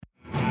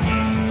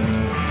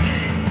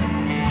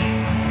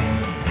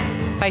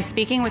By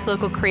speaking with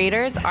local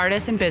creators,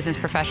 artists, and business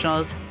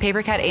professionals,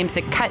 Papercut aims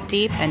to cut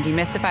deep and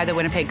demystify the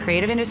Winnipeg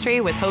creative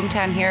industry with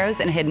hometown heroes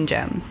and hidden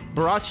gems.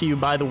 Brought to you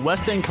by the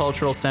West End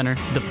Cultural Centre,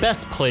 the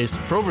best place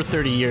for over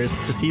 30 years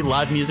to see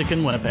live music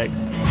in Winnipeg.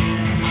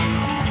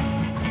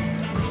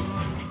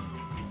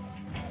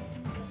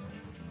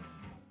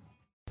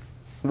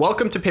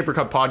 Welcome to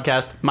Papercut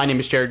Podcast. My name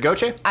is Jared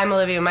Goche. I'm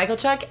Olivia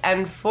Michaelchuk,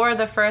 and for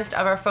the first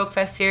of our Folk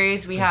Fest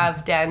series, we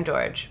have Dan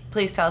George.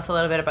 Please tell us a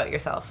little bit about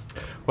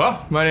yourself.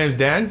 Well, my name's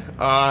Dan.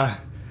 I'm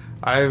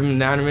an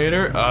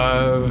animator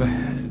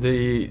of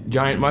the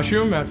giant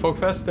mushroom at Folk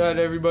Fest that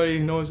everybody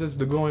knows as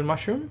the glowing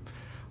mushroom.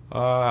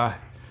 I've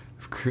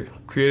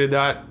created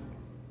that.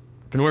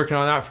 Been working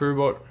on that for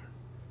about,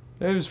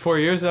 it was 4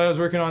 years that I was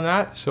working on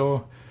that.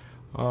 So,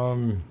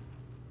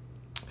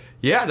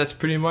 yeah, that's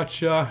pretty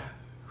much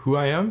who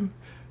I am.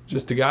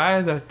 Just a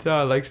guy that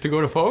likes to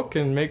go to folk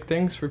and make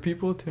things for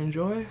people to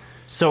enjoy.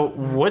 So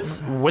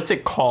what's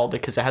it called?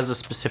 Because it has a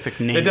specific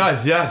name. It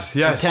does, yes.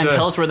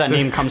 Tell us where that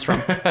name comes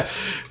from.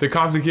 The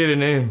complicated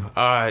name.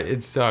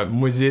 It's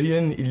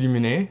Moisirian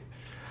Illuminé.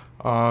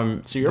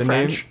 So you're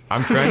French.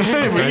 I'm French.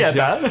 We get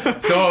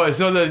that.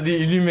 So the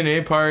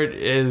Illuminé part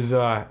is,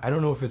 I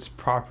don't know if it's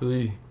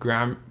properly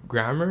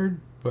grammared,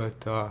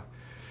 but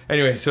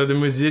anyway, so the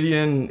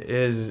Moisirian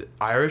is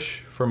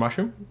Irish for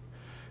mushroom.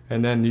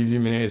 And then the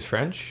Illuminé is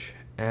French,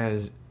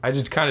 and I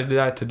just kind of did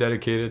that to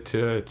dedicate it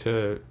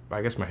to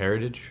I guess my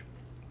heritage.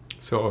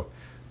 So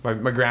my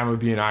grandma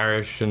being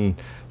Irish and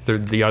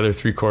the other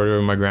 3/4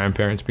 of my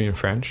grandparents being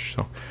French,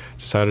 so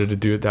decided to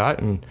do that.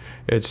 And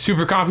it's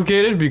super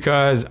complicated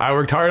because I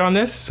worked hard on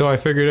this, so I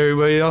figured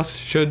everybody else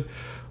should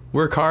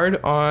work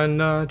hard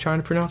on trying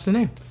to pronounce the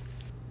name.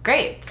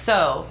 Great.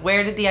 So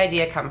where did the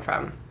idea come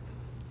from?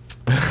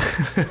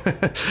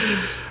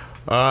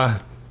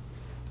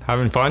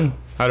 Having fun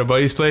at a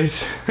buddy's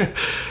place.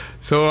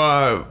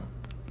 So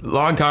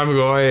long time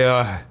ago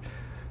I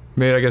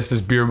made, I guess,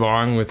 this beer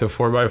bong with a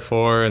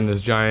 4x4 and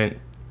this giant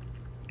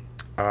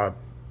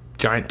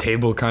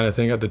table kind of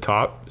thing at the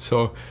top.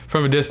 So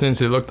from a distance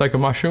it looked like a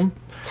mushroom.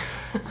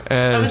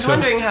 And I was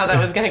wondering how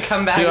that was going to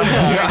come back when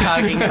we were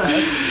talking about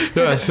it.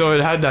 Yeah, so it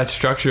had that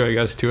structure, I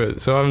guess, to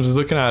it. So I was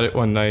looking at it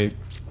one night.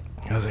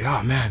 I was like,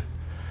 oh man,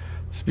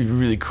 this would be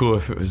really cool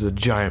if it was a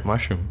giant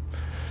mushroom.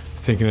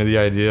 Thinking of the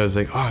idea, I was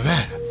like, oh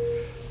man,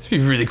 be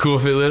really cool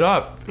if it lit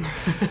up.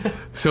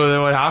 So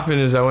then what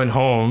happened is I went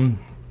home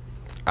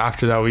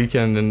after that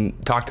weekend and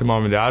talked to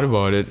mom and dad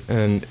about it,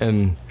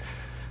 and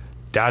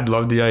dad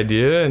loved the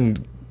idea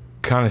and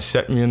kind of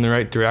set me in the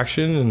right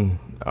direction,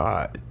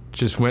 and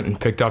just went and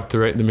picked up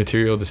the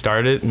material to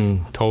start it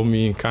and told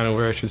me kind of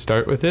where I should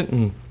start with it.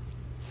 And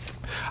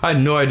I had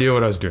no idea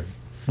what I was doing.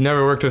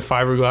 Never worked with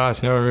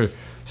fiberglass, never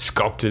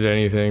sculpted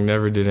anything,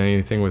 never did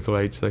anything with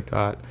lights like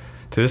that,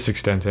 to this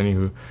extent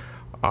anywho.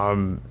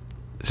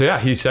 So yeah,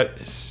 he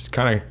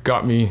kind of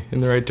got me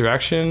in the right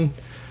direction.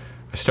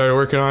 I started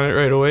working on it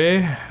right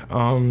away.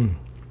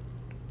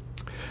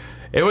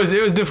 It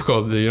was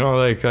difficult, you know,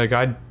 like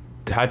I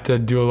had to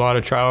do a lot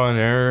of trial and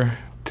error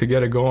to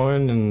get it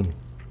going. And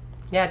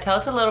yeah, tell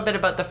us a little bit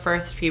about the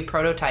first few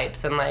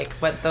prototypes and like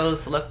what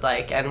those looked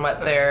like and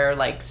what their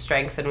like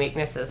strengths and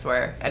weaknesses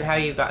were and how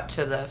you got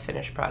to the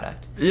finished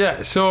product.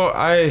 Yeah, so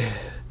I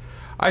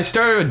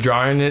started with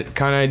drawing it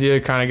kind of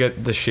idea, kind of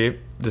get the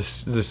shape, the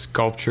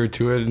sculpture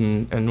to it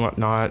and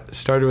whatnot.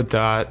 Started with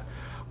that.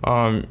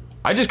 I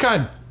just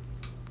kind of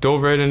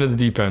dove right into the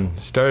deep end.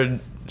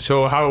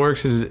 So how it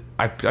works is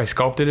I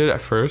sculpted it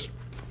at first.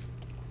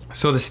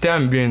 So the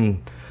stem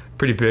being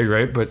pretty big,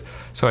 right? But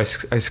so I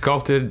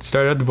sculpted,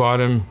 started at the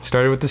bottom,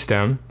 started with the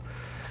stem,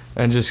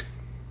 and just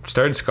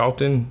started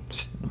sculpting,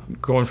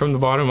 going from the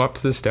bottom up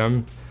to the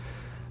stem,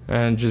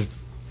 and just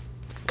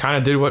kind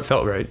of did what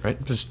felt right?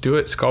 Just do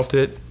it, sculpt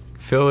it,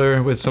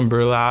 filler with some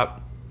burlap,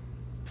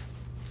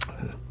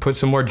 put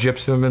some more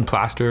gypsum and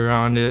plaster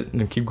around it,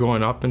 and keep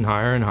going up and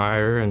higher,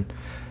 and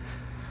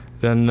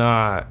then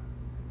I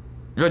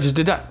just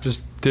did that.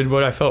 Just did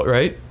what I felt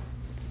right.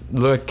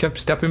 Kept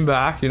stepping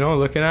back, you know,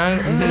 looking at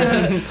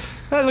it.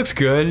 That looks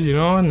good, you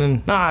know, and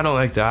then I don't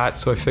like that,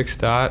 so I fixed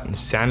that and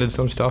sanded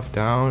some stuff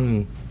down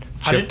and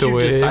chipped away. How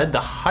did you decide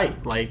the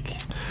height? Like,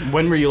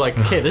 when were you like,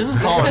 okay, this is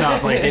tall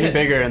enough, like any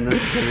bigger and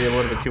this is gonna be a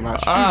little bit too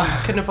much?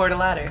 Couldn't afford a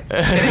ladder.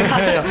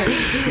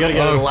 You gotta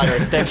get a ladder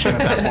extension at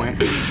that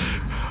point.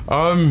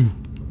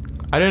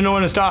 I didn't know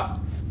when to stop,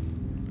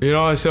 you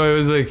know, so it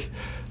was like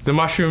the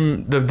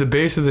mushroom, the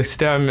base of the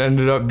stem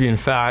ended up being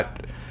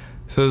fat,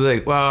 so it was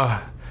like,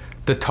 well,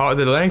 the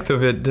length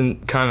of it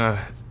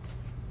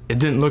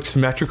didn't look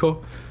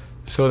symmetrical,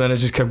 so then it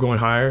just kept going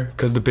higher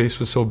because the base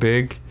was so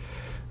big,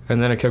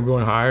 and then it kept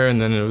going higher, and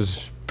then it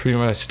was pretty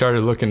much, I started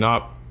looking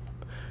up,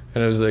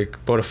 and it was like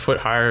about a foot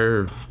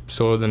higher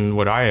so than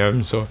what I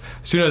am. So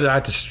as soon as I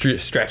had to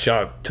stretch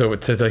up to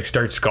like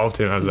start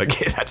sculpting, I was like,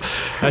 hey, that's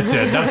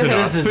it, that's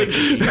enough. This is a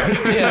key.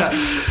 Yeah.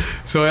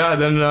 So yeah,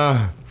 then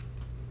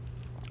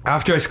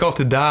after I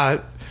sculpted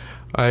that,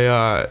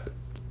 I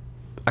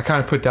kind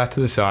of put that to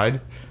the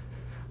side.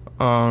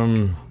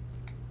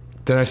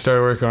 Then I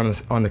started working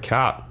on the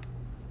cap,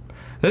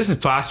 This is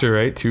plaster,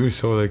 right, too.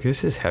 So like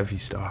this is heavy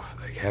stuff,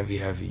 like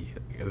heavy.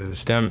 The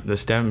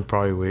stem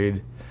probably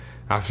weighed,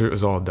 after it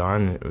was all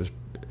done, it was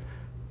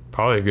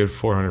probably a good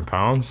 400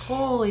 pounds.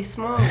 Holy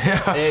smokes.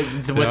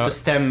 With the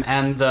stem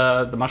and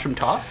the mushroom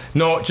top?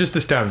 No, just the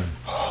stem.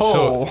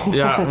 Oh. So,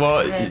 yeah,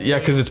 well, yeah,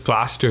 because it's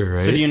plaster, right?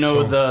 So do you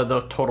know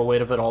the total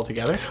weight of it all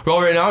together? Well,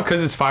 right now,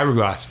 because it's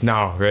fiberglass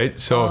now, right?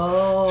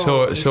 So,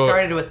 You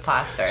started with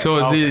plaster.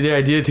 So Okay. the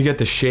idea to get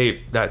the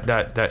shape,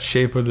 that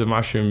shape of the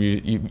mushroom,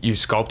 you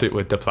sculpt it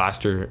with the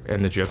plaster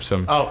and the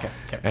gypsum. Oh, okay.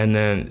 And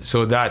then,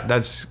 so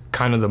that's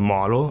kind of the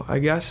model, I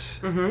guess,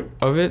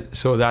 of it.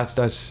 So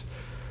that's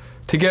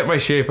to get my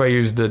shape, I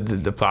used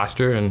the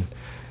plaster, and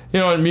you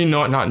know, me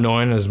not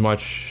knowing as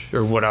much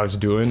or what I was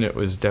doing, it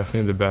was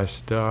definitely the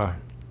best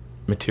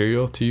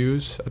material to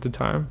use at the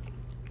time.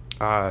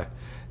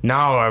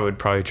 Now I would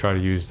probably try to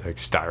use like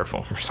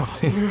styrofoam or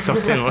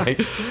something like.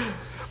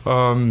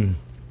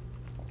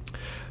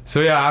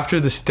 So yeah, after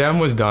the stem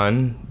was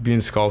done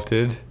being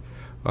sculpted,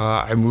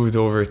 I moved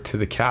over to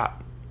the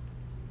cap,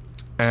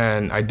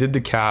 and I did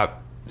the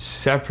cap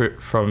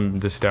separate from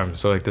the stem.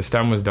 So like the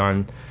stem was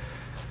done,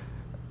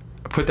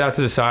 I put that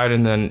to the side,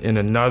 and then in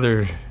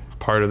another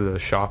part of the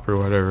shop or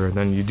whatever,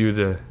 then you do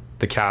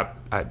the cap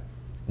at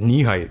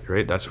knee height,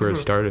 right? That's where it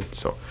started.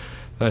 So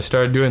then I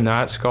started doing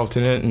that,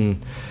 sculpting it,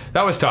 and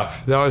that was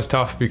tough. That was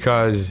tough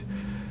because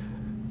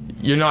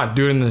you're not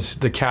doing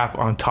the cap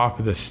on top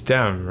of the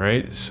stem,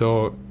 right?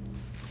 So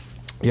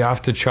you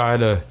have to try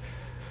to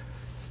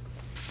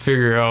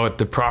figure out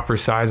the proper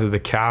size of the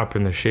cap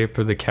and the shape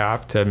of the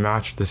cap to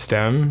match the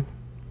stem,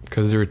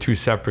 because there were two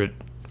separate,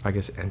 I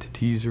guess,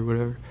 entities or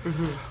whatever.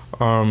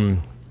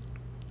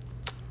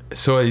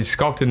 So I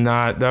sculpted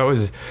that. That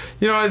was,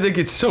 you know, I think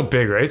it's so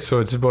big, right? So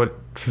it's about,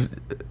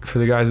 for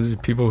the guys,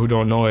 people who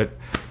don't know it,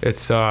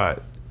 it's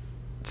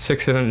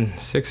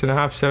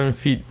 6.5, 7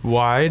 feet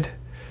wide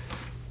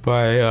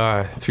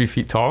by 3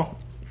 feet tall.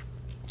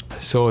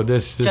 So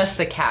this just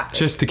the cap.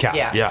 Just the cap.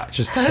 Yeah,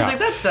 just the cap. I was like,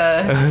 that's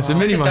it's a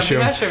mini dumpy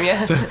mushroom.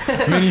 Yeah. It's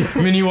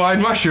a mini wide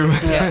mushroom.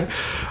 Yeah.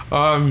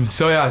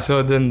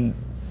 So then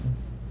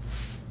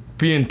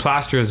being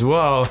plaster as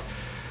well,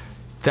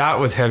 that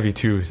was heavy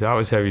too. That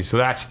was heavy. So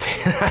that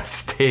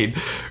stayed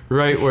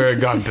right where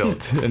it got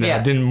built, and Yeah.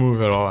 it didn't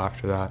move at all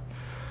after that.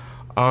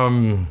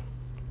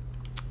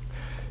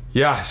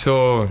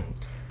 So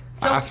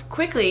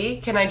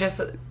Quickly, can I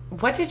just?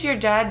 What did your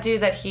dad do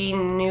that he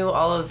knew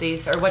all of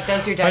these, or what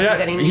does your dad do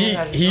that he knew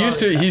how to do he all used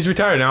this to. stuff? He's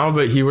retired now,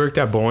 but he worked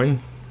at Boeing,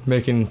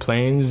 making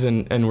planes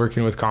and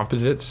working with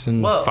composites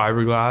and Whoa.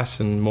 fiberglass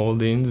and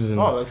moldings. And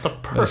Oh, that's the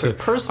perfect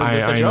person I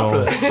to set you up for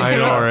know, this. I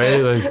know, right?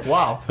 Like,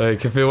 Wow.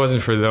 like if it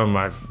wasn't for them,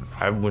 I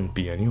wouldn't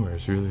be anywhere.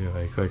 Really,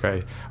 like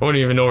I wouldn't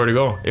even know where to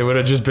go. It would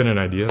have just been an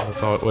idea.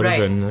 That's all it would have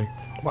Right. been. Like,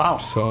 Wow.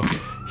 so,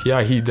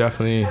 yeah, he was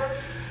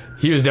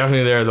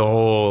definitely there the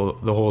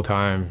whole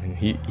time. And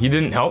he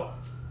didn't help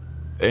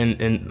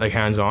in like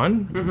hands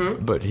on,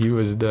 but he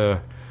was the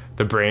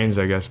brains,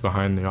 I guess,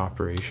 behind the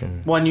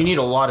operation. Well, and you need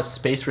a lot of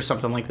space for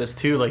something like this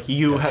too. Like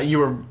you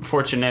were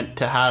fortunate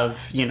to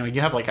have,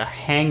 you have like a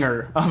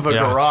hangar of a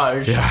Yeah.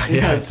 garage.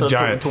 Yeah, it's so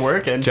giant to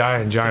work in.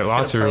 Giant,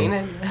 lots of Plane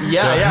room. and-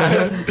 Yeah.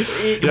 Yeah.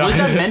 Was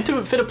that meant to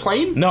fit a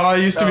plane? No,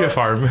 it used to be a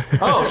farm.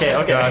 Oh, okay.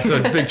 Yeah,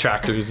 so big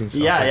tractors and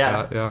stuff Yeah,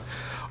 like that.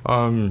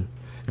 Yeah.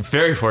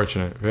 Very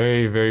fortunate.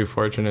 Very, very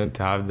fortunate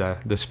to have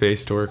the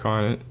space to work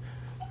on it.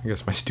 I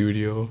guess my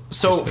studio.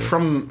 So per se.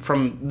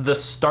 from the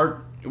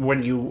start,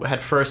 when you had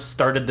first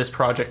started this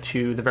project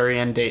to the very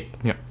end date,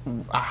 Yeah.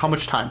 how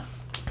much time?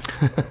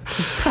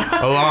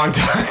 A long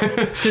time.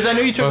 Because I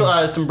know you took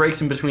some breaks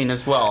in between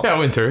as well. Yeah,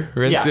 winter.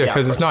 Right? Yeah, Yeah, of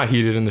because it's course. not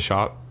heated in the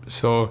shop.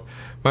 So,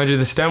 mind you,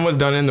 the stem was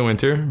done in the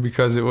winter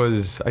because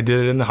I did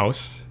it in the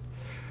house.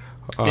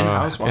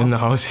 In-house? Wow. In the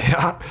house,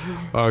 yeah.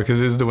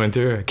 Because it was the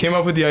winter. I came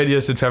up with the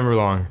idea September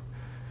long.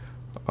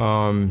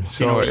 know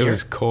So what it year?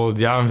 was cold.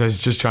 Yeah, I was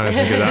just trying to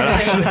think of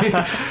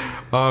that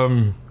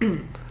actually.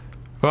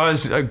 Well,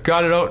 I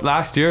got it out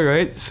last year,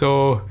 right?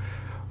 So,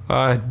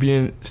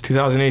 it's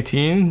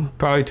 2018,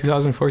 probably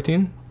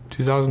 2014,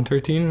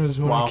 2013 was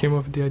when Wow. I came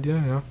up with the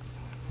idea. Yeah.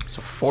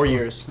 So 4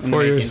 years. In the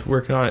 4 years making.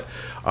 working on it.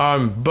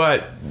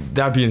 But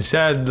that being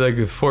said, like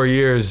the 4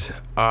 years,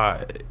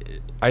 I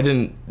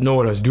didn't know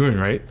what I was doing,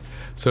 right?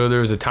 So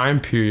there was a time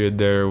period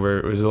there where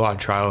it was a lot of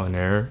trial and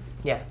error.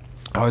 Yeah.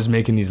 I was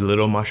making these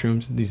little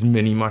mushrooms, these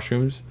mini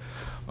mushrooms,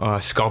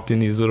 sculpting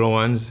these little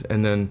ones,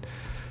 and then,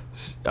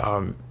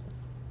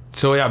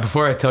 so yeah.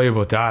 Before I tell you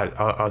about that,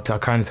 I'll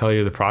kind of tell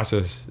you the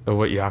process of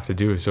what you have to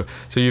do. So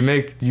you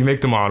make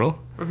the model.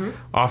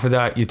 Off of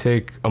that, you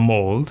take a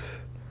mold,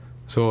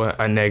 so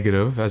a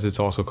negative, as it's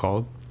also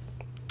called.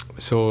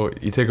 So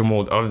you take a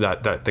mold of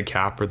that the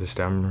cap or the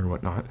stem or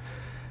whatnot,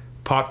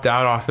 pop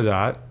that off of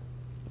that.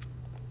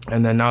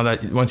 And then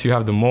once you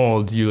have the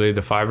mold, you lay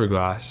the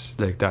fiberglass,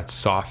 like that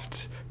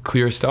soft,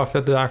 clear stuff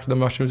that the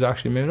mushroom's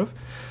actually made of.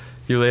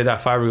 You lay that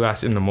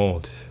fiberglass in the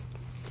mold.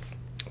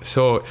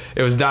 So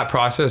it was that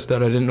process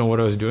that I didn't know what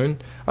I was doing.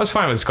 I was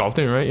fine with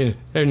sculpting, right?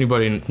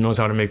 Anybody knows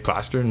how to make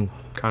plaster and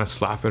kind of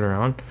slap it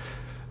around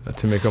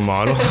to make a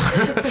model.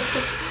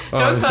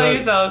 Don't sell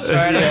yourself short.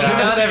 I mean,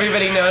 not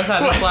everybody knows how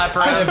to slap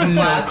around the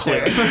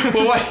plaster.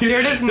 Well, why?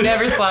 Jared has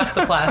never slapped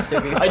the plaster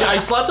before. I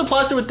slapped the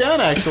plaster with Dan,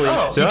 actually.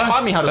 Oh. He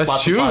taught me how to That's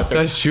slap true. the plaster.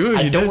 That's true.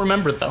 I You don't did.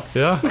 remember it, though.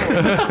 Yeah.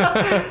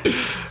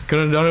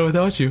 Couldn't have done it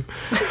without you.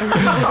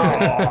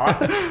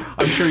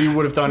 I'm sure you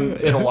would have done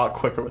it a lot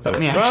quicker without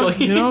me, Well,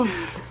 actually. you know,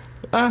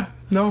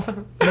 no. It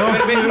would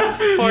have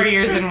been 4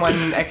 years in one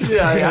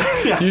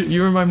experience. yeah.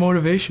 You were my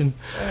motivation.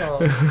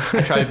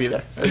 I try to be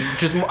there.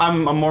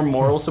 I'm more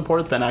moral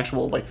support than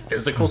actual, like,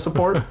 physical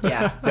support.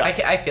 Yeah,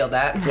 I feel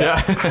that.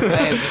 Yeah.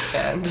 I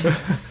understand.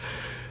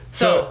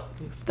 So,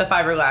 the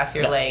fiberglass,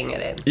 you're Yes. laying it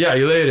in. Yeah,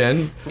 you lay it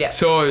in. Yeah.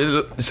 So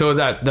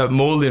that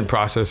molding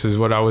process is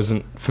what I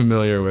wasn't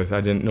familiar with.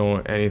 I didn't know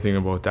anything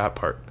about that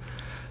part.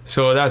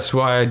 So that's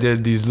why I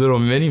did these little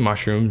mini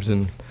mushrooms,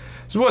 and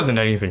it wasn't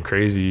anything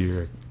crazy.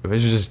 It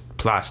was just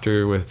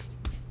plaster with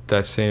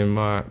that same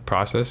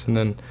process, and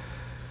then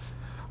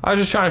I was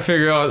just trying to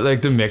figure out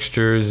like the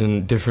mixtures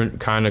and different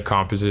kind of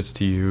composites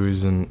to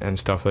use and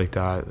stuff like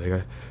that. Like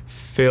I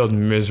failed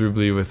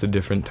miserably with a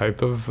different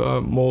type of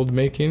mold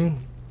making.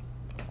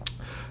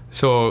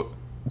 So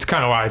it's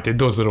kind of why I did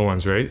those little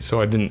ones, right? So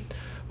I didn't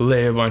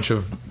lay a bunch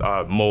of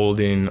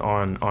molding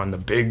on the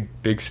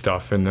big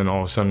stuff, and then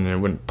all of a sudden it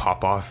wouldn't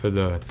pop off of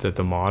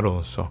the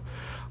model. So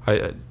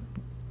I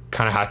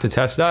kind of had to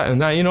test that,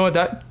 and that, you know what,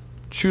 that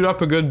chewed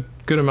up a good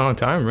amount of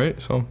time,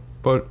 right? So,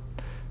 but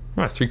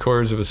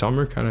 3/4 of a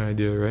summer kind of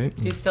idea, right?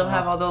 Do you still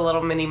have all the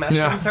little mini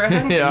mushrooms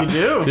around? Yeah, You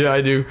do? Yeah,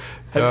 I do.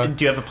 Do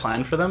you have a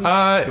plan for them? Do you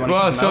wanna keep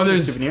Well, them so out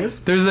as souvenirs?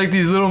 there's like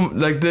these little,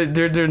 like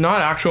they're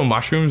not actual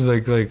mushrooms,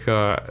 like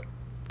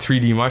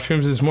 3D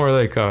mushrooms. It's more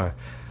like a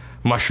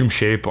mushroom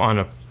shape on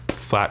a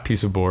flat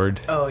piece of board.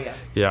 Oh, yeah.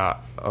 Yeah.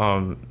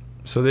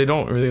 So they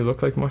don't really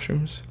look like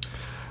mushrooms.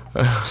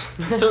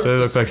 So, They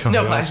look like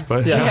something No else,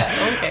 plan. but Yeah,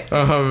 okay.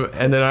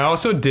 and then I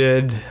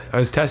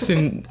was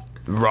testing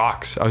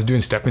rocks. I was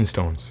doing stepping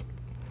stones.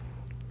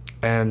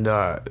 And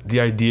the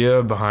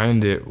idea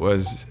behind it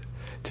was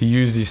to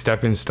use these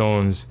stepping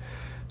stones.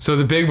 So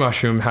the big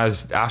mushroom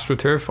has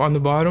astroturf on the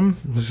bottom.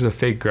 This is a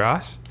fake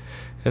grass.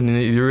 And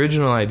the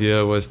original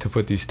idea was to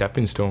put these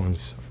stepping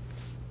stones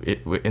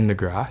in the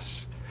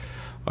grass.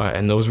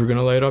 And those were going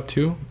to light up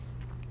too.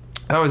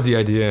 That was the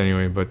idea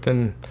anyway. But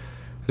then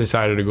I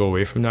decided to go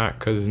away from that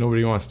because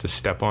nobody wants to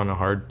step on a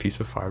hard piece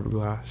of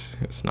fiberglass.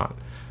 It's not,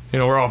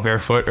 we're all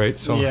barefoot, right?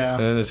 So Yeah.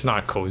 and it's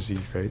not cozy,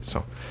 right?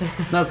 So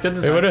no, it's good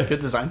design. would've- Good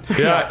design.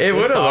 yeah, it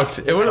would It's have soft.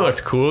 looked It's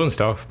soft. cool and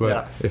stuff, but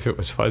Yeah. if it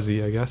was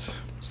fuzzy, I guess.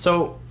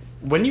 So,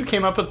 when you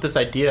came up with this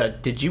idea,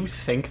 did you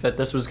think that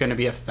this was going to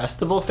be a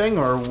festival thing,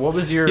 or what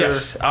was your...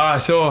 Yes.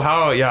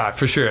 Yeah,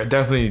 for sure. I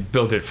definitely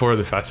built it for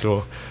the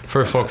festival,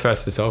 for Folk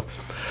Fest itself.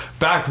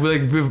 Back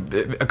like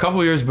a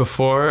couple years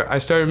before I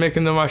started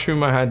making the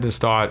mushroom, I had this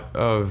thought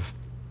of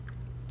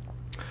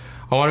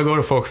I want to go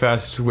to Folk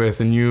Fest with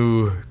a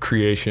new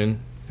creation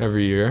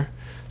every year.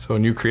 So a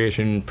new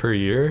creation per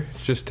year,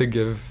 just to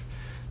give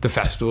the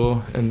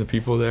festival and the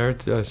people there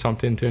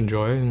something to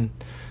enjoy and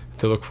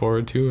to look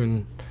forward to,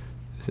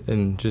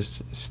 and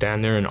just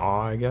stand there in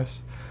awe, I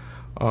guess.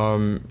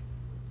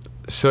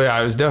 So yeah,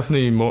 I was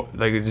definitely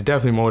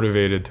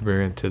motivated to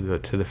bring it to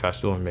the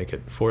festival and make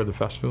it for the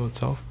festival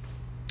itself.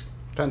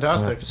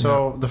 Fantastic.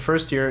 So, the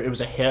first year, it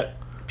was a hit.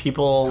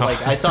 People, like,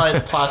 I saw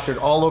it plastered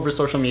all over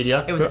social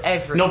media. It was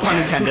every. No pun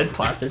intended,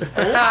 plastered. So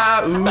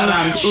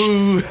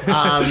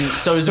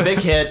it was a big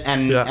hit,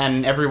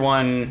 and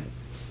everyone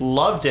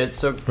loved it.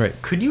 So Right.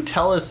 could you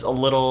tell us a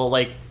little,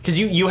 like, because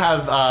you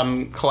have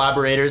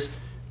collaborators.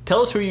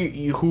 Tell us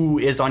who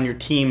is on your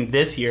team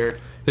this year.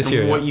 This and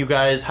year, what yeah. you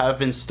guys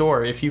have in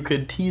store. If you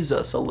could tease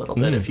us a little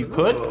bit, if you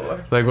could.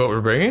 Like what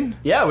we're bringing?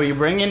 Yeah, what you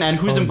bring in, and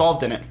who's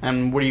involved in it,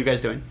 and what are you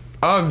guys doing?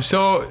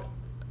 So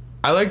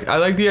I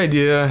like the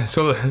idea.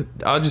 So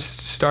I'll just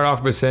start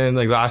off by saying,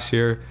 like, last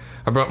year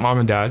I brought mom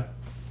and dad.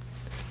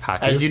 Had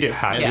to. As you do.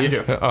 Had As to. you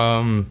do.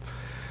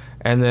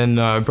 And then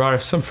I brought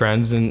some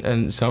friends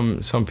and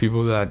some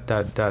people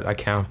that I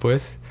camp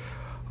with.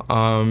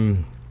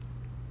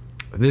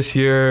 This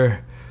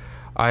year,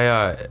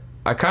 I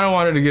kind of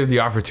wanted to give the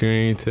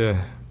opportunity to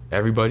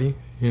everybody,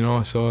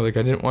 So like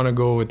I didn't want to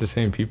go with the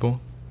same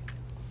people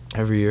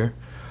every year.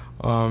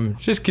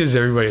 Just gives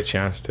everybody a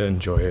chance to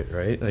enjoy it,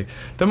 right? Like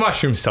the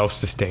mushroom's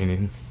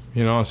self-sustaining,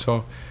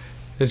 So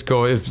it's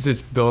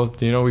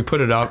built. We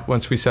put it up.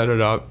 Once we set it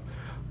up,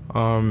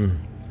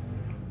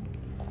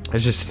 it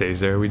just stays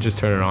there. We just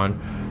turn it on.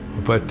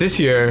 But this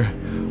year,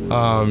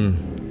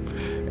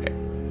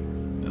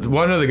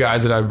 one of the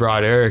guys that I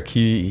brought, Eric,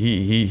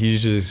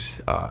 he's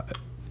just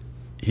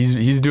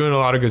he's doing a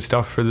lot of good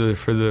stuff for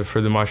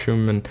the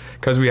mushroom, and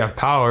because we have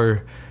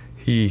power,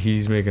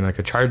 he's making like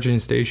a charging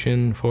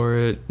station for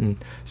it and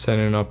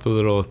setting up a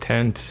little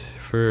tent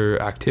for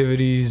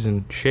activities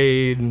and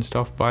shade and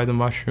stuff by the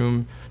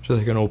mushroom, just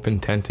like an open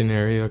tenting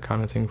area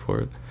kind of thing for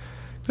it.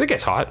 'Cause it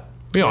gets hot.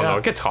 We all know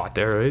it gets hot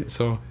there, right?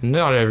 So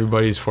not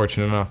everybody's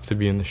fortunate enough to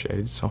be in the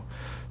shade. So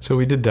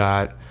we did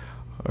that,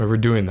 or we're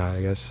doing that,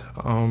 I guess.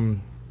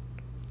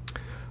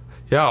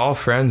 Yeah, all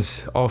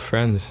friends.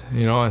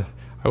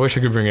 I I wish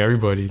I could bring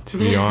everybody, to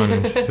be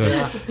honest.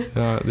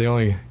 They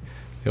only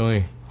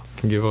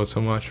can give out so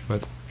much,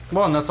 but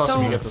Well, and that's awesome.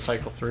 So- You get to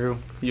cycle through,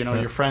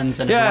 your friends,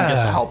 and everyone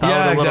gets to help out Yeah, a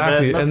little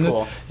exactly. bit. That's And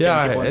cool.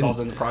 Getting people involved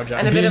in the project.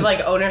 And a bit of like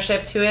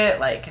ownership to it,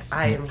 like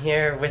I am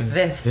here with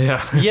this.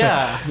 yeah.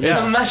 yeah, The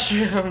yeah.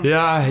 mushroom.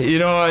 Yeah,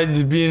 I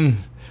just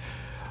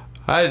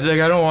I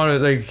don't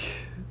want to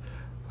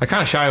I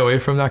kind of shy away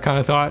from that kind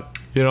of thought,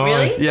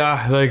 Really?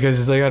 Cause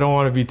it's I don't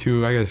want to be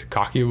too, I guess,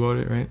 cocky about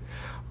it, right?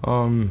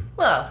 Well,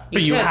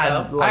 But you could,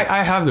 had though. like,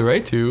 I have the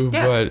right to,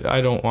 Yeah. but I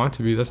don't want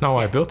to be. That's not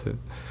why I built it.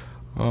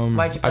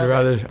 Why'd you build I'd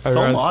rather, it?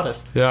 so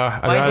modest. Yeah,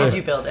 I'd Why rather, did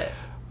you build it?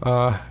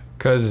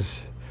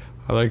 Cause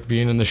I like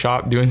being in the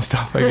shop doing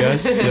stuff, I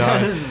guess. Yeah.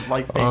 Just,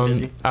 like staying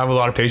busy. I have a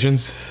lot of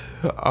patience.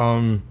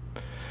 Though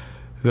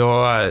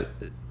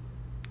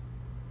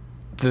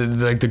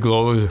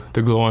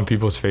the glow on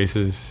people's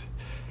faces.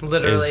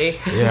 Literally.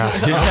 Yeah.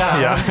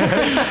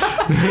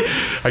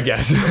 I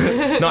guess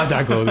not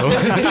that glow though.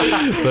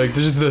 Like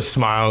there's just the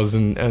smiles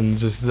and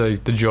just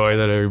like the joy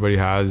that everybody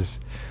has,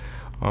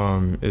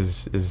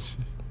 is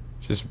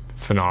just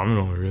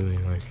phenomenal. Really,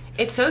 like.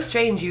 It's so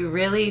strange. You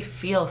really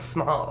feel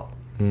small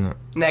Yeah.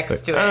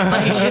 next to it.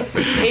 Like,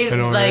 I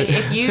know, like right?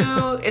 if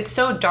you, it's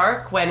so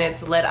dark when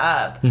it's lit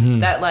up Mm-hmm.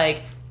 that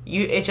like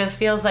it just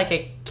feels like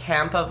a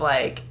camp of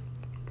like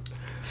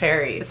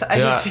fairies. I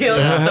Yeah. just feel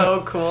Yeah.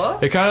 so cool.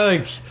 It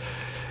kind of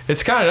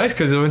it's kind of nice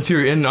because once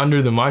you're in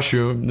under the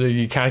mushroom,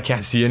 you kind of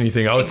can't see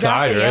anything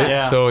outside, Exactly, right?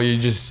 yeah. So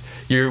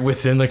you're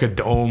within like a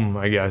dome,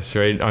 I guess,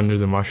 right under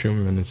the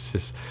mushroom, and it's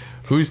just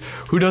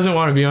who doesn't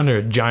want to be under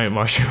a giant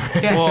mushroom?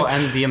 Well,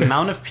 and the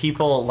amount of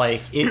people,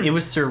 like, it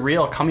was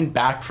surreal coming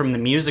back from the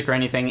music or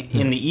anything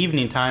in the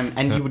evening time,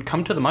 and you would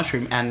come to the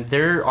mushroom, and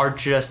there are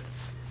just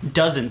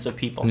dozens of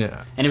people.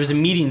 Yeah. And it was a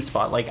meeting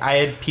spot. Like, I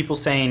had people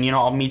saying,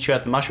 I'll meet you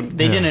at the mushroom.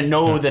 They Yeah, didn't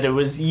know yeah. that it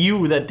was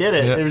you that did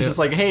it. Yeah, It was yeah. just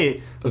like,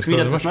 hey, let's go meet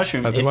to at the this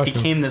mushroom. mushroom. At the It mushroom.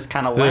 became this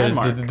kind of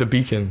landmark. The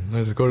beacon.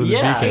 Let's go to the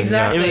Yeah, beacon.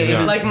 Exactly. It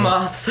was- like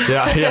moths.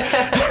 Yeah,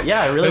 yeah.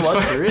 Yeah, it really It's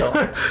was fun.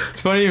 surreal.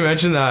 It's funny you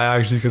mentioned that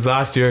actually, because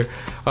last year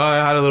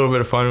I had a little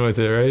bit of fun with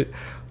it, right?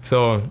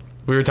 So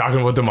we were talking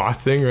about the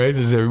moth thing, right?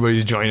 Just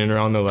everybody's joining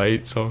around the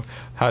light, so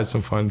had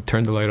some fun.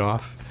 Turned the light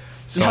off.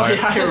 So I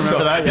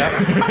remember that,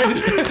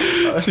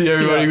 yeah. See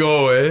everybody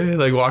go away,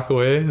 like walk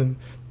away, and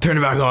turn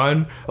it back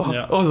on. Oh,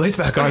 Yeah. oh, the light's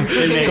back on.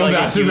 They made Go like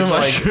back a to the huge,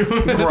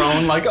 mushroom. like,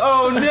 groan, like,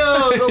 oh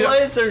no, the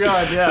lights are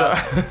gone. Yeah.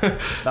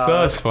 So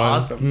that's fun.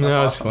 Awesome. Yeah, That's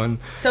that's awesome.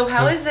 fun. So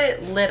how is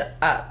it lit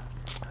up?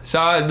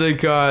 So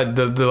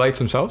the lights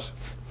themselves,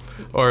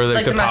 or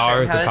like the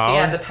power, mushroom. How the is power.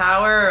 yeah, the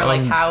power, or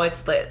like how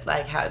it's lit,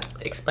 like how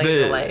explain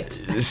the light.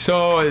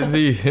 So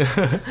the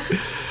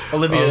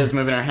Olivia is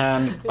moving her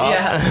hand up.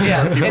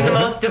 Yeah, in the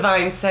most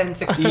divine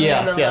sense, explain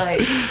Yes, the yes.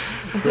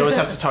 light. We always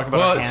have to talk about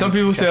our well, hand some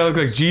people say I look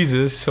like gestures.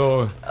 Jesus.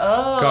 So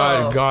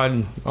Oh.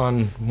 God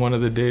on one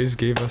of the days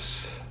gave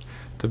us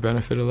the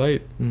benefit of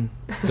light. And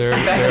there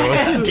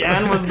was.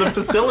 Dan was the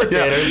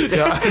facilitator.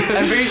 Yeah,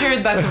 I'm pretty sure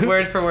that's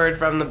word for word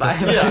from the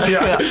Bible.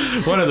 Yeah.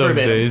 one of those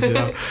Verbatim. days.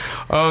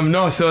 Yeah.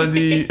 No, so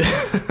the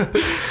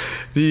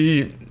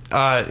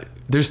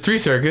there's 3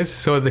 circuits.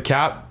 So the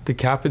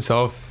cap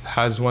itself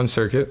has 1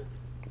 circuit.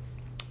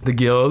 The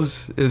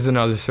gills is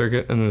another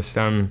circuit, and the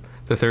stem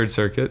the 3rd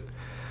circuit.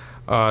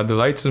 The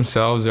lights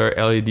themselves are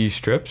LED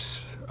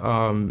strips.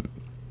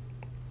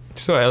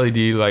 So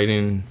LED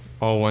lighting,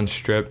 all one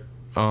strip.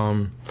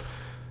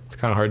 It's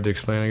kind of hard to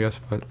explain, I guess,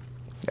 but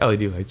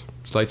LED lights.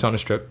 It's lights on a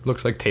strip.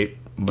 Looks like tape,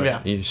 but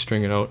Yeah. you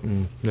string it out,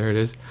 and there it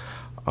is.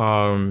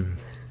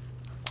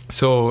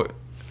 So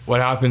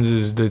what happens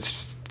is the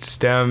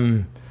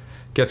stem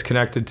gets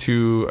connected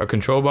to a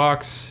control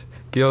box.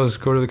 Gills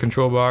go to the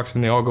control box,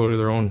 and they all go to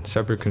their own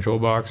separate control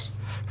box.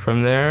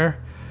 From there,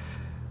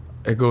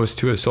 it goes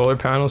to a solar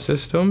panel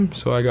system.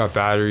 So I got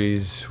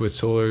batteries with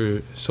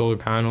solar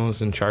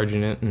panels and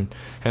charging it, and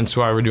hence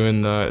why we're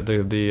doing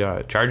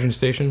the charging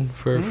station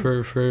for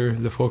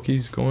the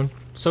folkies going.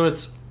 So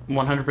it's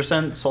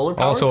 100% solar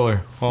power? All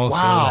solar. All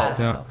Wow.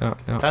 solar.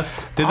 Yeah.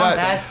 That's Did that-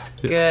 awesome. That's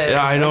good.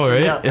 Yeah, I know,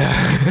 right? Yeah.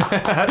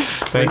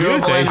 Thank you.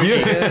 Renewable Thank you.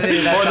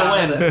 energy. That's For the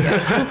awesome. win.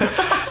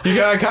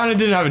 Yeah. I kind of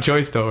didn't have a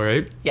choice though,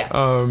 right? Yeah.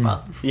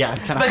 Well, Yeah,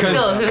 it's kind But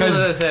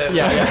of... still,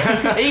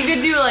 Yeah. you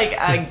could do like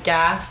a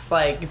gas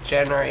like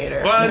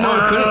generator. well, no,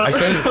 I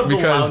couldn't The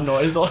because loud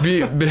noise.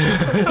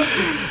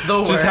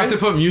 The just have to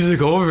put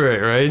music over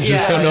it, right? Just Yeah,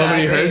 so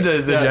nobody exactly.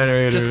 heard the Yeah.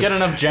 generator. Just get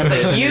enough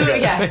generators. You,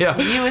 Yeah.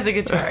 you with a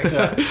guitar.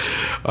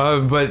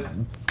 But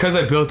because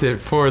I built it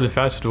for the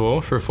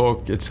festival, for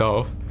folk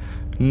itself,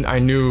 I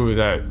knew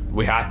that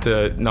we had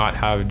to not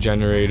have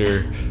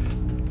generators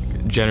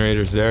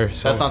there.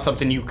 So That's not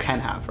something you can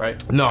have,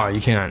 right? no, you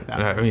can't. No.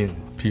 I mean,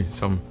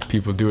 some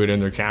people do it in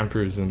their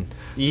campers, and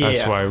Yeah.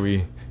 that's why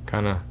we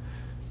kind of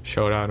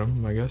shout at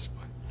them, I guess,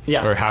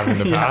 Yeah. or have in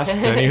the Yeah. past,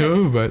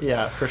 anywho. But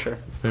Yeah, for sure.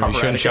 maybe Proper you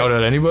shouldn't etiquette. shout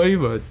at anybody,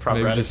 but Proper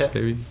maybe just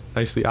etiquette. maybe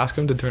nicely ask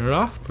them to turn it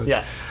off. But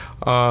Yeah.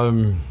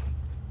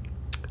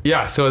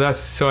 yeah,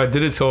 so I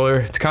did it solar.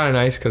 It's kind of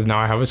nice because now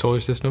I have a solar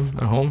system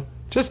at home,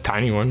 just a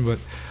tiny one, but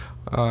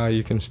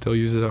you can still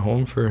use it at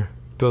home for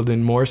building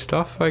more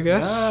stuff, I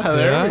guess.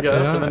 There we go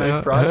for the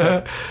next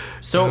project.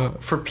 So Yeah.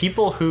 for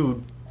people who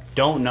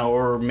don't know,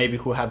 or maybe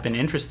who have been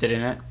interested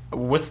in it,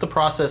 what's the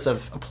process of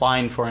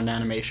applying for an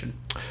animation?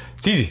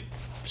 It's easy,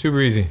 super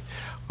easy.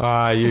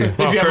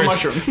 If you have a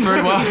mushroom.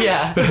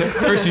 Yeah.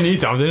 First you need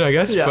something, I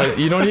guess, Yeah. but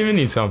you don't even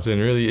need something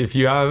really. If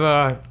you have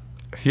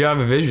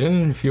a vision,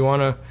 if you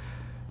want to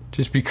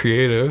just be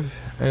creative,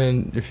 and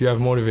if you have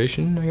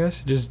motivation, I guess,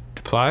 just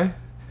apply,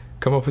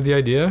 come up with the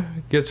idea,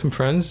 get some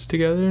friends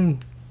together, and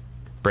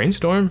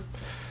brainstorm.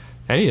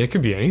 It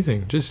could be anything,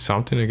 just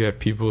something to get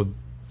people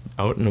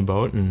out and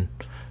about and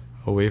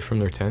away from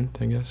their tent,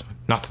 I guess.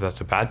 Not that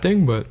that's a bad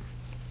thing, but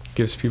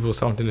gives people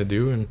something to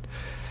do. And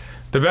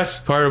the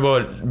best part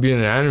about being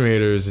an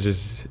animator is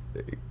just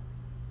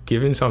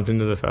giving something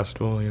to the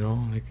festival,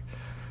 like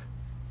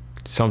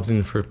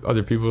something for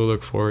other people to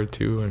look forward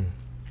to.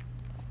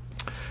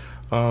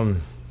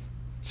 And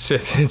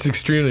it's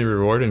extremely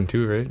rewarding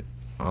too, right?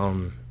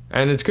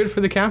 And it's good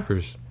for the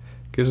campers,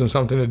 gives them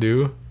something to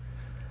do.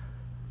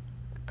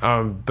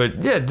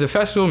 But yeah, the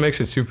festival makes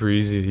it super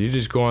easy. You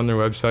just go on their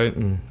website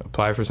and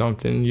apply for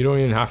something. You don't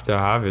even have to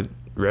have it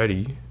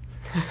ready.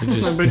 You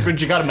just but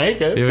you gotta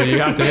make it. you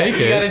have to make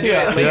You it. gotta do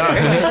it later.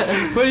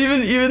 Yeah. But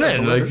even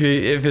then, like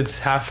if it's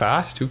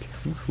half-assed,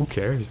 who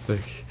cares? Like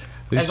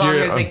at least As long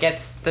you're, as it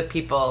gets the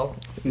people.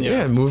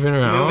 moving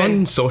around,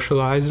 Moving.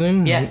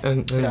 socializing, Yeah.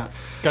 and Yeah,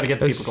 it's gotta get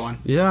the people going.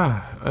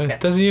 Yeah, Okay.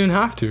 it doesn't even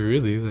have to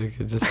really. Like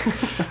it just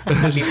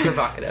Be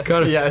provocative. it's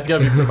gotta Yeah, it's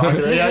gotta be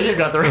provocative. Yeah, you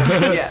got the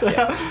reference.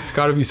 Yeah. it's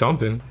gotta be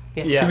something.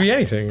 Yeah. Yeah. Could be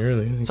anything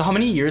really. So how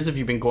many years have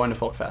you been going to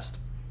Folk Fest?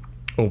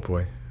 Oh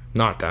boy,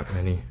 not that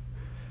many.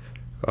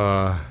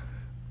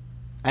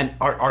 And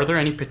are there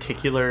any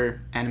particular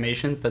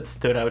animations that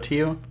stood out to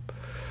you?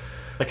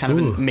 That kind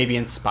Ooh. of maybe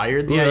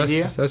inspired the Ooh,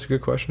 idea? That's a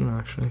good question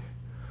actually.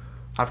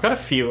 I've got a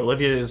few.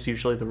 Olivia is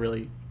usually the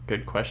really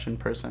good question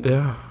person.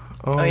 Yeah.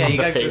 Oh yeah, you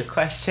the got good face.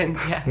 questions.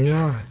 Yeah.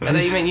 Yeah. I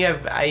thought you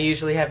meant I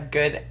usually have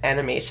good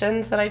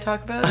animations that I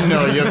talk about.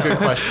 No, you have good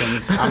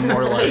questions. I'm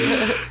more like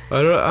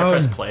I don't. I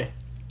press play.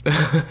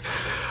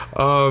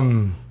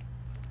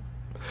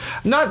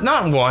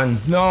 Not one.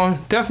 No,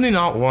 definitely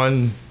not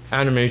one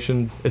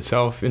animation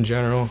itself in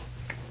general.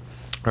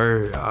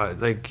 Or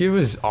like it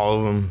was all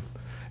of them.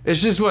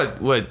 It's just what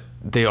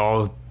they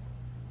all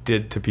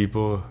did to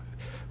people,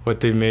 what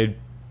they made,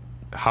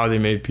 how they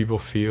made people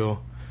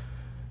feel.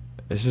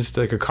 It's just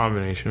like a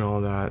combination of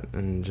all that,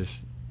 and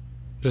just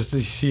to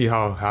see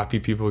how happy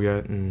people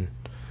get and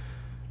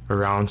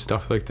around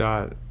stuff like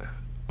that.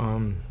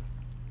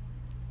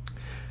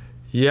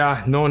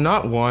 Yeah, no,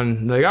 not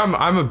one. Like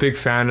I'm a big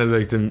fan of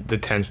like the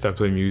tents that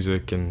play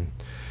music and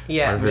are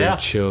Yeah. very Yeah.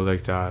 chill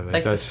like that.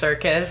 Like the that's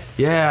circus.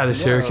 yeah, the it's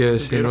circus. And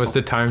what's beautiful.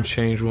 the Times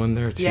Change one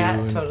there too? Yeah,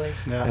 and, totally.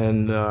 Yeah.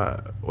 And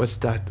what's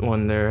that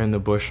one there in the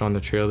bush on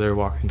the trail there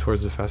walking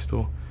towards the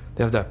festival?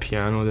 They have that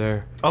piano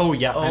there. Oh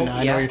yeah, Oh, I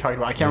know yeah. what you're talking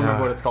about. I can't remember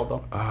Yeah. what it's called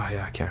though. Oh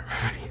yeah, I can't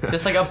remember.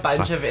 Just like a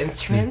bunch of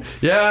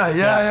instruments.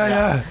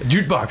 Yeah.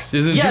 Jukebox.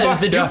 Is it Yeah, jukebox? there's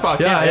the jukebox.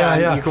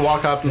 Yeah. You can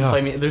walk up and Yeah.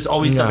 play. There's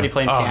always somebody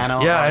playing Oh,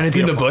 piano. Yeah, Oh, and it's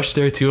in the beautiful. bush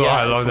there too. Yeah, Oh,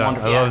 I love it's that.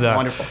 wonderful. I love that.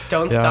 Wonderful.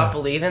 Don't Yeah. Stop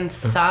Believing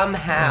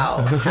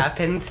somehow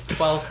happens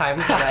 12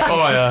 times a night.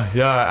 Oh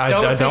yeah.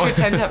 Don't I set your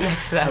tent up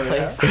next to that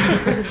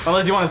place.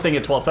 Unless you want to sing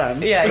it 12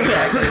 times. Yeah,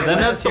 exactly. Then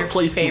that's the your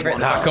place you favorite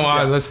want. song. Nah, come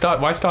on. Let's stop.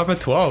 Why stop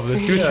at 12?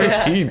 Let's do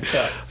 13.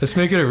 Yeah. Let's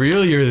make it a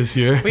real year this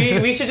year.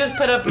 We should just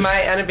put up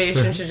my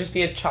animation should just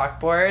be a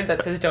chalkboard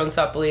that says "Don't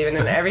Stop Believing,"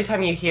 and every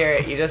time you hear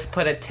it, you just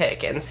put a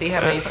tick and see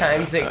how many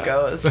times it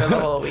goes for the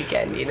whole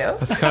weekend. You know,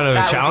 It's kind of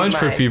That a would be challenge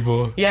for mine.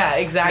 people. Yeah,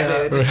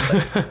 exactly.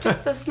 Yeah.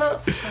 Just does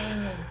not.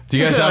 Do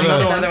you guys have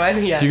Another a, Another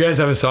one. Yeah. Do you guys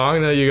have a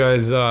song that you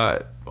guys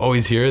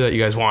always hear that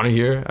you guys want to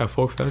hear at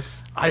Folk Fest?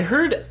 I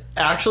heard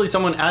actually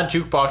someone at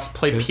Jukebox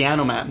play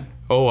Piano Man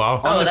Oh wow.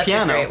 Oh, on the that's a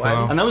piano, great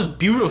one. and that was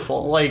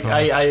beautiful. Like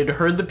I had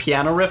heard the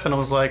piano riff and I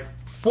was like,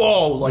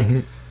 whoa, like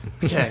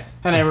okay.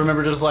 And I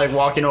remember just like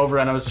walking over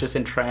and I was just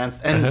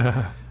entranced,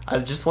 and I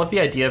just love the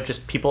idea of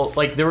just people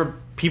like there were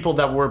people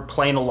that were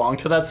playing along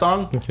to that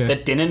song Okay.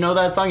 that didn't know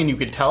that song, and you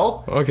could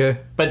tell, Okay.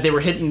 but they were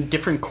hitting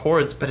different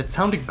chords, but it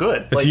sounded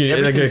good. It's like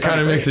everything it kind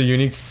sounded of makes a great.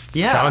 unique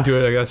Yeah. sound to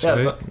it, I guess. Yeah,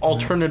 it's right? an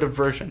alternative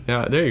version.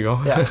 Yeah, there you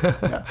go.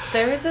 Yeah.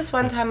 There was this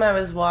one time I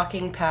was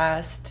walking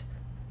past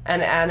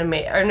an anime,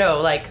 or no,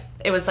 like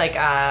it was like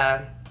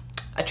a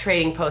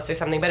trading post or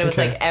something, but it was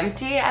Okay. like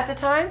empty at the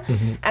time,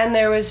 and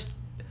there was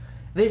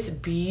this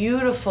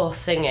beautiful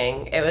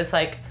singing. It was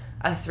like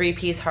a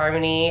 3-piece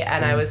harmony,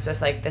 and I was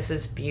just like, this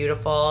is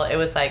beautiful. It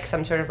was like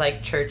some sort of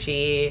like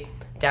churchy,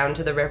 down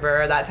to the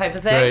river, that type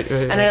of thing.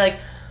 Right, And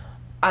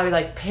I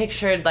like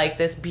pictured like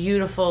this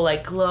beautiful,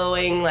 like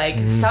glowing,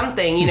 like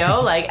something, you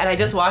know, like, and I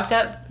just walked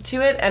up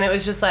to it, and it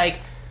was just like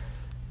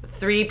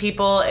 3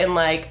 people in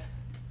like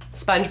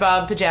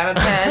SpongeBob pajama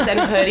pants and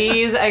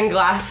hoodies and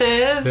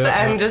glasses,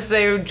 Yeah. and just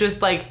they were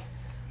just like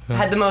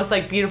had the most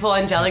like beautiful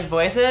angelic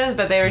voices,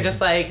 but they were just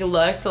like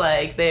looked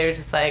like they were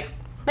just like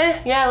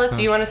Yeah,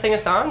 do you want to sing a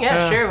song?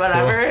 Yeah, sure,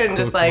 whatever. And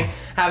just like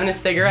having a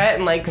cigarette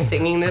and like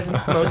singing this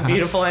most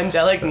beautiful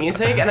angelic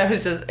music, and I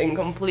was just in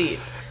complete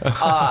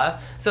awe.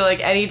 So like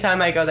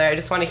anytime I go there, I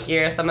just want to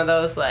hear some of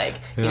those like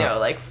you know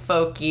like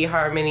folky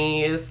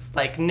harmonies,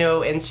 like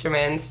no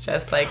instruments,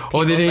 just like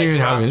Oh, they people's, didn't like, even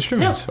have raw-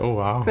 instruments. No. Oh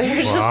wow.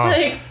 They're just Wow.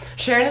 like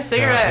sharing a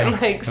cigarette Yeah,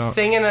 and like yeah.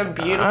 singing a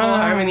beautiful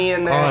harmony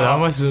in there. Oh, that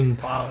must have been.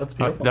 Wow, that's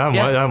beautiful.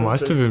 That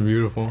must have been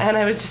beautiful. And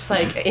I was just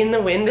like in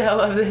the window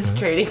of this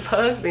trading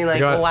post, being like,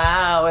 God.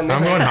 "Wow!" And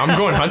I'm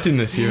going hunting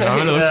this year. I'm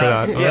gonna look for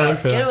that. I'm gonna look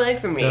for get that. away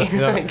from me.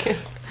 Yeah. Like,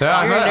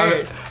 Yeah, You're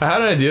a nerd. I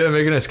had an idea of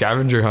making a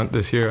scavenger hunt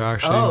this year,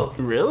 actually. oh,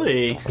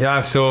 Really?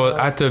 Yeah, so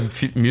at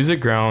the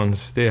music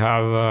grounds, they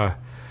have,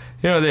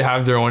 they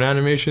have their own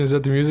animations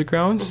at the music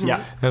grounds.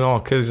 Yeah. And all,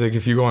 because like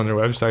if you go on their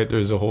website,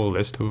 there's a whole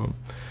list of them.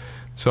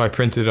 So I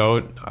printed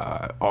out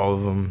all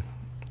of them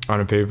on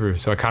a paper.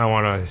 So I kind of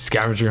want to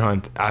scavenger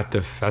hunt at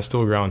the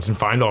festival grounds and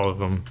find all of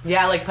them.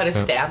 yeah, like put a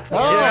stamp.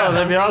 Oh,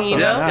 that'd be awesome. You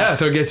know? Yeah. Yeah,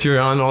 so it gets you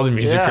around all the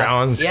music Yeah.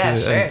 grounds Yeah,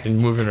 and, sure. and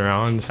moving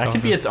around. And That stuff.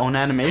 could be its own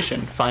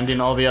animation. Finding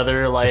all the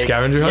other like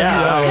Scavenger hunt?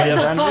 Yeah, Yeah. all Cut the the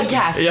other animations.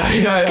 podcast. Yeah.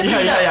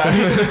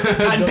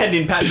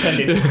 Patent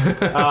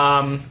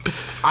pending.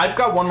 I've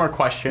got one more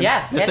question.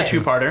 Yeah, It's a get it.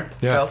 two-parter.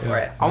 Yeah, Go for yeah.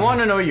 it. I want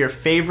to know your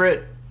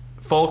favorite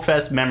Folk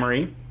Fest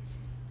memory,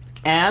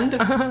 and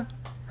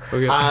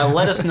Okay.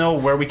 let us know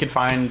where we could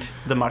find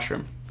the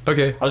mushroom.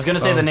 Okay. I was gonna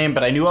say the name,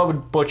 but I knew I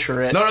would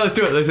butcher it. No, let's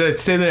do it.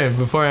 Let's say the name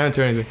before I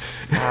answer anything.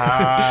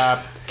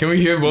 Uh, Can we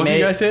hear both of May-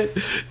 you guys say it?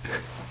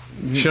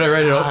 Should I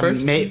write it out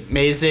first?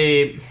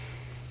 Meze.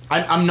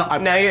 I'm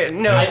not. Now you're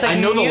no. It's like I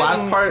know the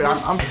last part.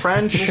 I'm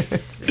French.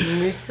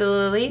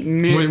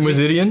 Mussolini.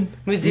 Muzidian?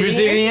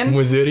 Musician.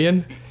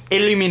 Muzidian?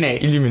 Illuminé.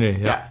 Illuminate.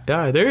 Yeah.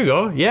 Yeah, there you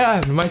go. Yeah,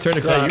 my turn to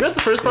Yeah, clap. you got the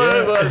first part,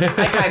 Yeah. but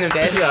I kind of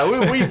did. yeah,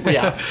 we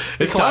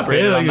It's tough,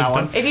 collaborated right? on Like, that it's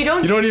one. tough. If you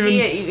don't, You don't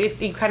see even-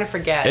 it, you kind of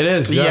forget. It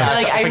is, yeah. Yeah.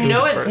 Like I I think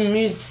know it's it's first.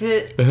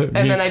 music, and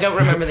then I don't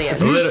remember the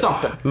answer. Muse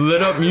something.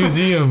 Lit up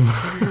museum.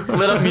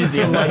 Lit up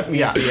museum. That's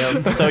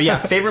museum. So yeah,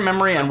 favorite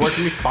memory and where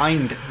can we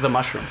find the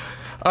mushroom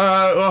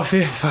Well,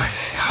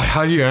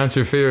 how do you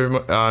answer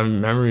favorite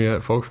memory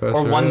at Folk Fest?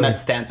 or one really? that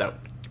stands out?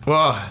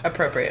 Well,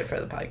 Appropriate for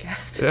the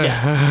podcast. yeah.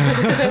 Yes.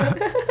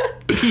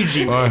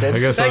 PG Well, I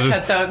rated. guess That I'll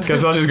cuts out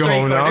guess I'll just go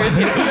home now.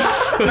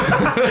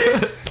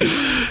 3/4.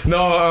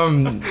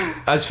 No,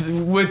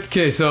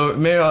 so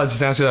maybe I'll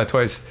just answer that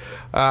twice.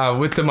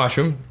 With the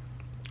mushroom,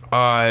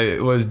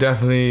 it was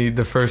definitely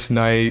the first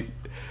night.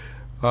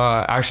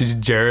 Actually,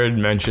 Jared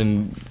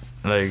mentioned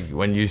like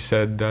when you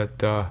said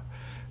that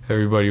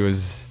everybody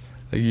was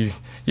like you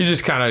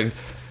just kind of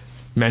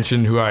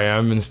mentioned who I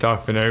am and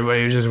stuff, and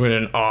everybody just went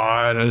in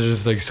awe, and I was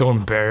just like so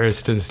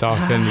embarrassed and stuff,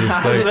 and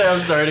just like I'm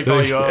sorry to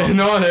call you out.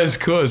 no, that's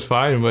cool, it's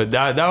fine, but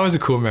that was a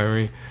cool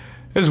memory.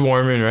 It was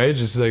warming, right?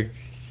 Just like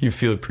you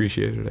feel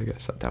appreciated, I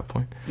guess, at that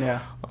point.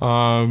 Yeah.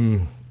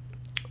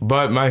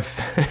 But my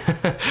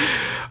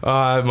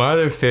my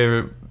other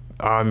favorite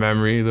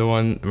memory,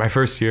 my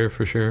first year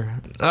for sure.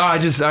 I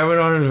went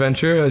on an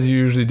adventure as you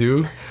usually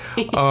do,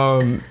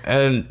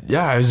 and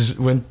yeah, I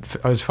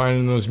was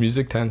finding those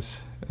music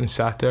tents and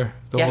sat there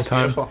the Yeah, whole it's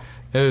time. beautiful.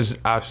 It was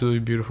absolutely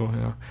beautiful, you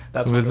know.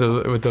 That's with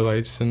the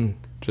lights and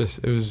just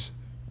it was.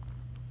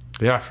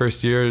 Yeah,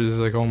 first year is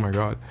like, oh my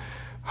god,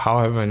 how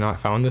have I not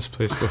found this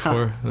place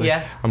before? Like,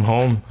 Yeah. I'm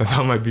home. I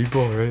found my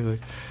people, right? Like,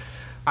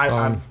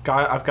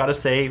 I've got to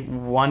say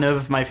one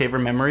of my favorite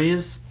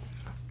memories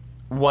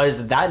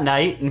was that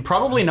night, and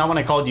probably not when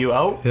I called you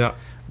out, yeah.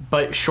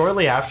 but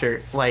shortly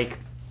after, like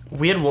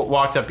we had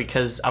walked up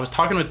because I was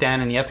talking with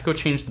Dan, and he had to go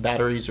change the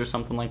batteries or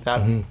something like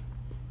that. Mm-hmm.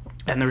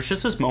 And there was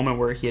just this moment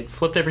where he had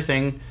flipped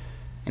everything,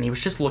 and he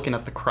was just looking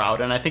at the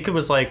crowd, and I think it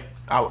was like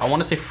I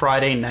want to say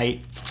Friday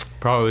night,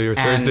 Probably, or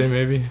Thursday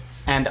maybe.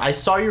 and I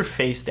saw your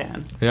face,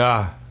 Dan,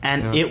 Yeah.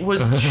 and yeah. it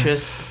was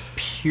just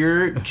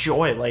pure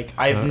joy. Like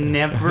I've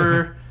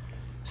never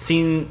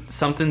seen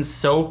something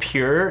so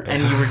pure,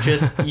 and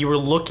you were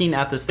looking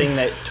at this thing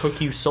that took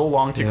you so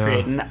long to Yeah.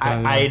 create, and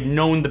I had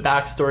known the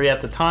backstory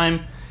at the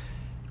time,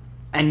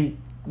 and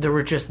there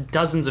were just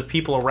dozens of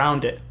people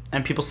around it,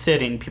 and people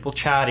sitting, people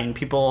chatting,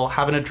 people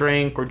having a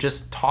drink or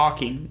just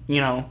talking, you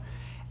know.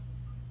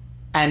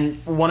 And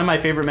one of my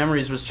favorite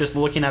memories was just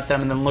looking at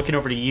them and then looking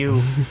over to you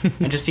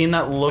and just seeing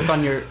that look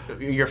on your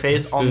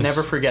face. I'll It's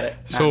never forget it.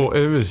 So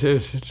it was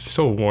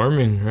so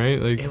warming, right?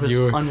 Like It was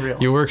unreal.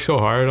 You work so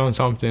hard on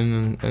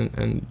something,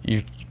 and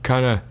you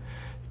kind of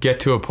get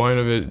to a point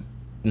of it,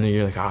 and then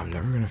you're like, oh, I'm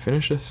never gonna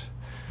finish this.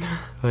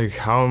 Like,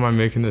 how am I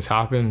making this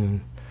happen?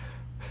 And,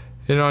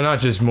 you know, not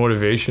just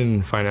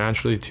motivation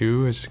financially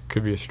too. It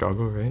could be a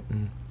struggle, right?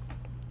 And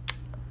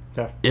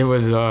Yeah. it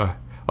was a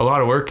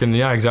lot of work, and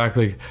yeah,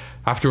 exactly.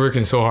 After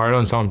working so hard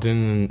on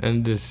something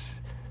and just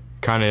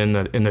kind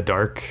of in the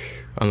dark,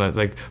 unless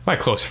like my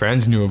close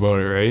friends knew about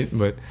it, right?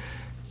 But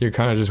you're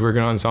kind of just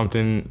working on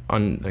something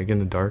like in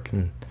the dark,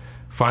 and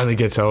finally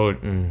gets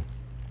out, and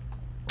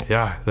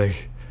yeah,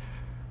 like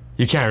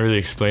you can't really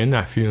explain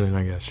that feeling,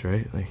 I guess,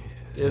 right? Like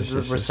is the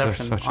It's just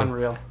reception such a-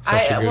 unreal.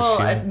 Such a good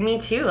feeling. Me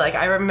too. Like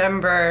I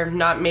remember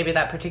not maybe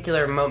that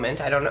particular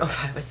moment. I don't know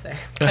if I was there.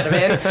 Could have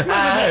been.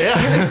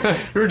 Yeah,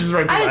 you were just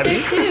right I beside was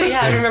me. there too.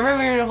 Yeah, I remember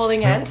we were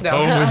holding hands. No,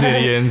 Oh,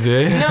 Brazilians,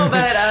 eh? no,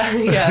 but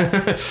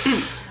yeah.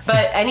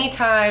 But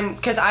anytime,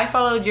 because I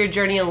followed your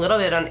journey a little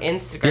bit on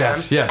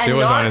Instagram. Yes, and it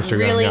was on not Instagram,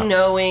 really yeah.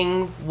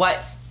 knowing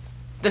what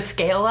the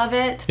scale of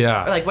it,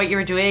 Yeah. or like what you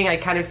were doing, I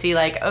kind of see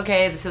like,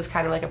 okay, this is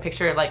kind of like a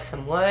picture of like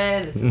some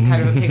wood. This is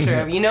kind of a picture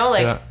of, like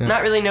Yeah, yeah.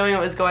 not really knowing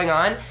what was going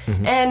on,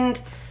 and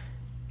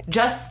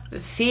just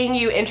seeing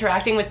you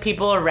interacting with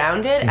people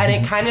around it, and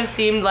it kind of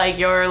seemed like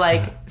your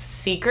like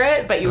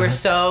secret, but you were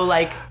so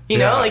like,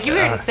 Yeah, like you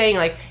yeah. weren't saying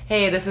like,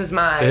 hey, this is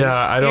mine. Yeah,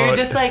 I You were don't-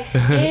 just like,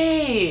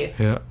 hey.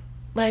 Yeah.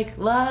 Like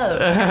love,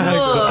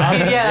 cool.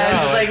 yeah.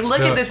 It's like look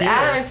at this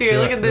atmosphere,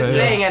 look at this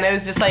thing, and it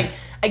was just like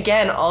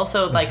again,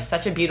 also like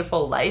such a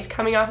beautiful light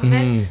coming off of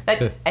it.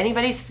 That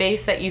anybody's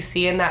face that you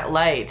see in that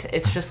light,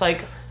 it's just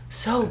like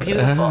so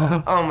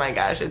beautiful. Oh my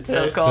gosh, it's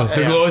so cool.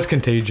 The glow is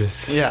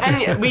contagious. Yeah.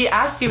 And we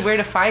asked you where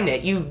to find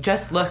it. You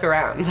just look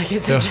around, like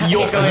it's a giant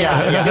You'll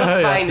find- you'll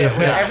find it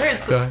wherever Yeah.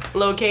 it's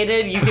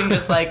located. You can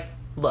just like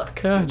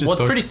look. Yeah, just Well, it's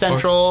look- pretty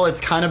central.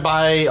 It's kind of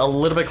by a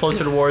little bit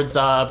closer towards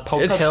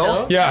Pope's It's-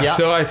 Hill. Yeah,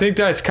 so I think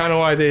that's kind of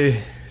why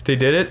they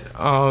did it.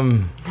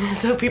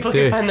 So people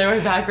Dude. can find their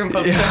way back from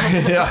Pope's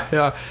Hill.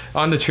 yeah.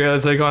 On the trail,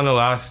 it's like on the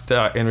last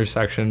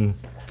intersection,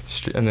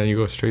 and then you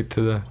go straight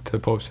to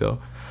Pope's Hill.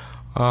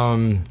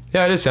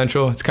 Yeah, it is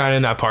central. It's kind of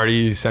in that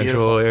party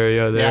central Beautiful.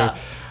 area there.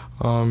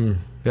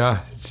 Yeah.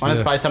 It's, When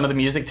it's by some of the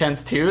music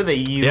tents too that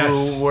you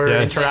Yes, were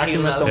yes.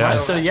 interacting with so Yeah, much.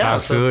 So yeah,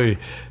 absolutely.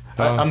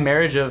 So it's a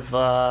marriage of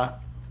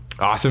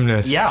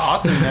Awesomeness.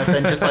 awesomeness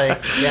and just like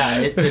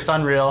it's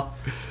unreal.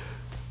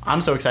 I'm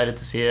so excited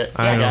to see it.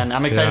 I know. Again,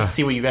 I'm excited Yeah. to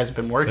see what you guys have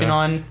been working Yeah.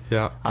 on.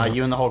 Yeah.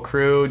 You and the whole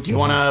crew. Do you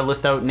want to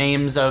list out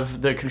names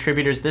of the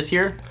contributors this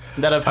year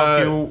that have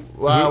helped you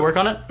work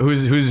on it?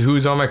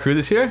 Who's on my crew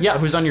this year? Yeah,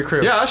 who's on your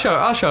crew? Yeah,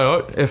 I'll shout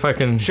out if I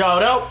can.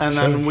 Shout out, and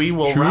then we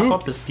will True. wrap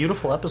up this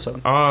beautiful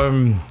episode.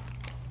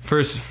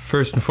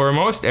 First and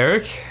foremost,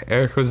 Eric.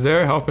 Eric was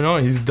there helping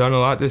out. He's done a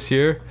lot this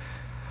year.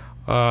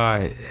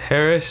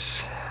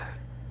 Harris.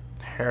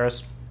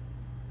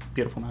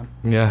 Beautiful man.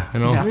 Yeah, I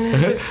know.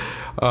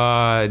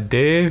 Yeah.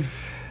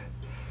 Dave.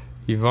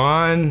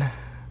 Yvonne.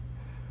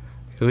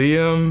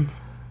 Liam.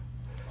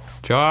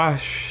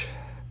 Josh.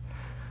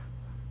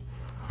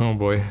 Oh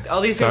boy.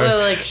 All these Sorry. people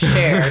are like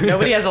share.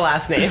 Nobody has a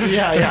last name.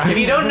 Yeah. If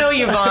you don't know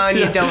Yvonne,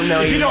 you don't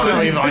know If you don't know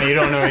Yvonne. Yvonne, you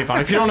don't know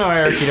Yvonne. If you don't know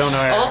Eric, you don't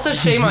know Eric. Also,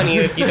 shame on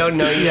you if you don't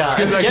know Yvonne. Yeah,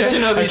 I get to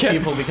know I these can't-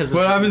 people because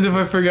What it's happens if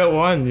I forget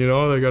one?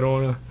 Like I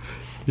don't want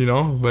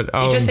to, but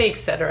You just say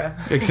etc.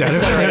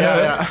 etc.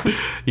 yeah.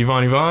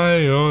 Yvonne,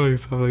 like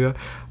stuff like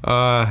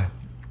that.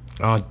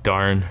 Oh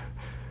darn.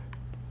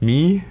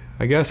 Me,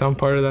 I guess I'm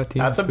part of that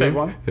team. That's a big too.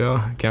 one.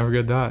 Yeah, can't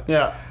forget that.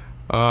 Yeah.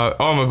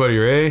 My buddy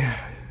Ray.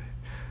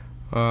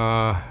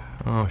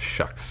 Oh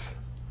shucks.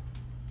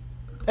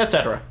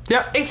 Etc.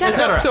 Yeah,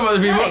 Etc. Some other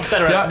people. Nice.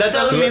 Etc. Yeah. That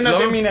doesn't mean that Love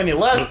they 'em. mean any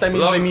less. That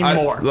means they mean I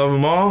more. Love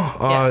them all.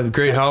 Yeah.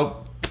 Great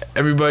help.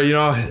 Everybody,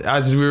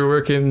 as we were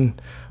working,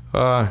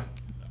 all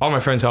my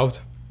friends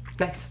helped.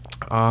 Nice.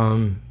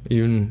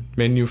 Even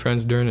made new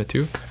friends during it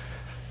too.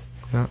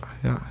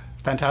 Yeah.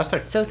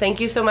 Fantastic. So thank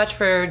you so much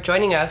for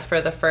joining us for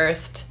the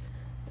first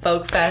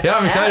Folk Fest. Yeah,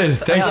 I'm excited.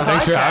 Thanks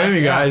for having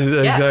me, guys.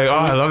 Yeah.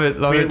 I love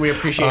it. We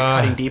appreciate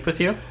cutting deep with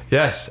you.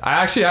 Yes, I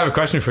actually have a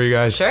question for you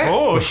guys. Sure.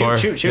 Oh, before.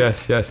 shoot.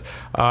 Yes.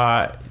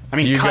 I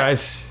mean, do you cut.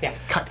 guys? Yeah.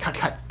 Cut.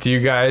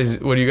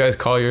 What do you guys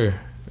call your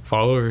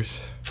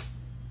followers?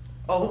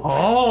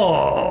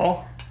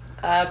 Oh.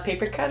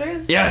 Paper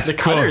cutters? Yes, The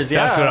cutters,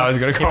 yeah. That's what I was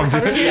gonna call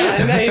them.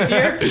 Yeah, nice.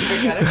 You're a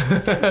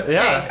paper cutter.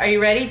 Yeah. Okay, are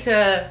you ready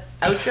to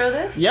outro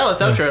this? Yeah,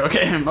 let's outro.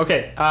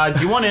 Okay.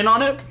 Do you want in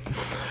on it?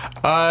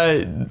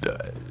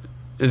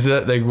 Is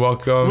that like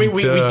welcome? We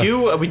to,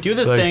 do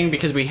this like- thing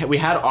because we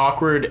had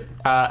awkward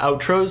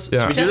outros. Yeah.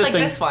 So we do Just this like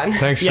thing. this one.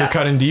 Thanks Yeah. for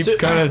cutting deep, So-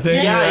 kind of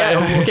thing.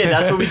 Yeah. Okay,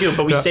 that's what we do.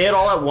 But we Yeah. say it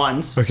all at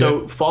once.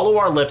 So follow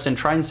our lips and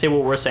try and say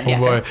what we're saying. Yeah.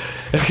 Boy,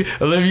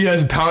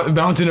 Olivia's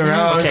bouncing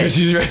around Okay. because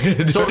she's ready.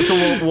 To do So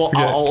it.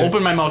 I'll okay.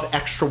 open my mouth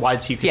extra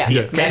wide so you can Yeah. see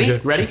it. Okay. Ready?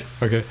 Okay. Ready?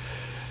 Okay.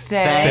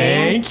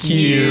 Thank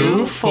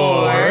you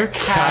for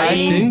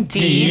cutting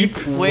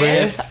deep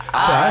with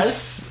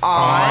us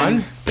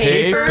on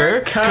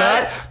Paper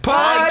Cut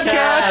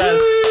Podcast.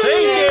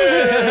 Thank you.